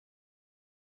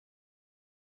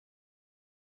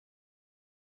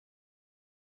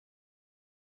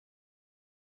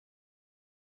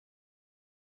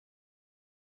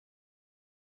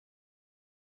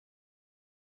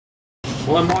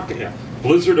Well, I'm walking now.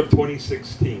 Blizzard of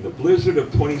 2016. The blizzard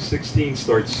of 2016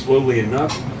 starts slowly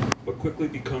enough, but quickly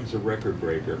becomes a record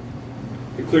breaker.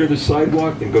 I clear the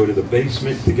sidewalk and go to the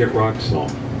basement to get rock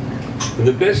salt. In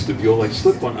the vestibule, I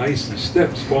slip on icy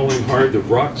steps, falling hard, the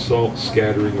rock salt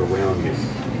scattering around me.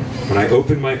 When I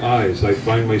open my eyes, I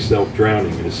find myself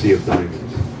drowning in a sea of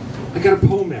diamonds. I got a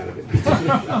poem out of it.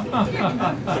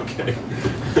 Okay.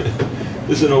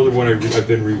 This is an older one I've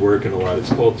been reworking a lot.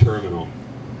 It's called Terminal.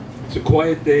 It's a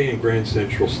quiet day in Grand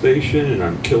Central Station, and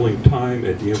I'm killing time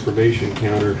at the information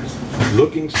counter,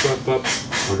 looking stuff up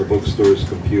on the bookstore's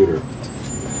computer.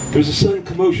 There's a sudden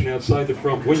commotion outside the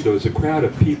front window as a crowd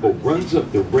of people runs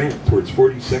up the ramp towards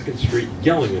 42nd Street,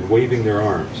 yelling and waving their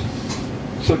arms.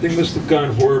 Something must have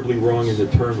gone horribly wrong in the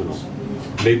terminal.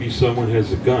 Maybe someone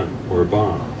has a gun or a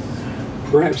bomb.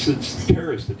 Perhaps it's the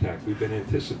terrorist attack we've been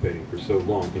anticipating for so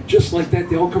long. And just like that,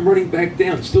 they all come running back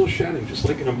down, still shouting, just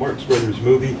like in a Marx Brothers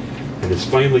movie, and it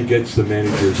finally gets the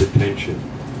manager's attention.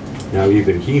 Now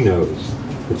even he knows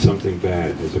that something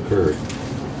bad has occurred.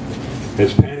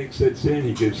 As panic sets in,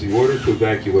 he gives the order to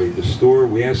evacuate the store.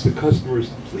 We ask the customers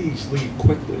to please leave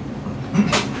quickly.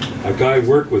 A guy I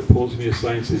work with pulls me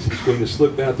aside and says he's going to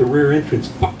slip out the rear entrance.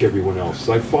 Fuck everyone else.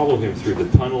 So I follow him through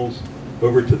the tunnels,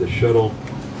 over to the shuttle,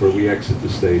 where we exit the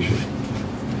station.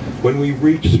 When we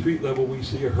reach street level, we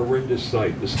see a horrendous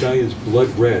sight. The sky is blood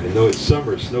red, and though it's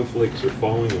summer, snowflakes are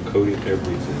falling and coating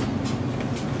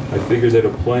everything. I figure that a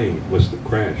plane must have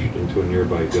crashed into a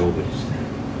nearby building.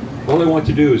 All I want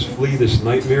to do is flee this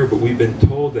nightmare, but we've been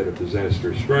told that if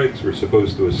disaster strikes, we're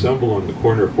supposed to assemble on the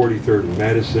corner of 43rd and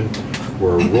Madison,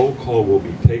 where a roll call will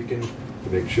be taken to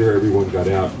make sure everyone got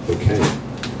out okay.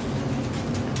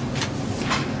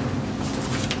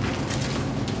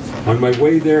 On my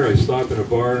way there, I stop in a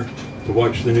bar to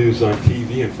watch the news on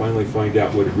TV and finally find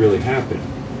out what had really happened.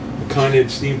 A Con Ed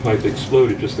steam pipe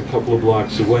exploded just a couple of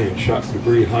blocks away and shot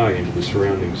debris high into the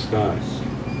surrounding sky.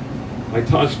 I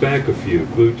toss back a few,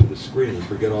 glued to the screen, and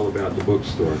forget all about the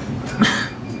bookstore.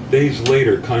 Days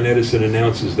later, Con Edison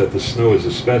announces that the snow is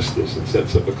asbestos and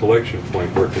sets up a collection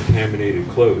point where contaminated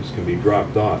clothes can be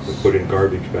dropped off and put in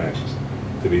garbage bags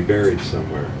to be buried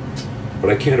somewhere. But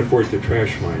I can't afford to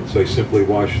trash mine, so I simply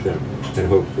wash them and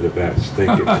hope for the best.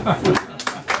 Thank you.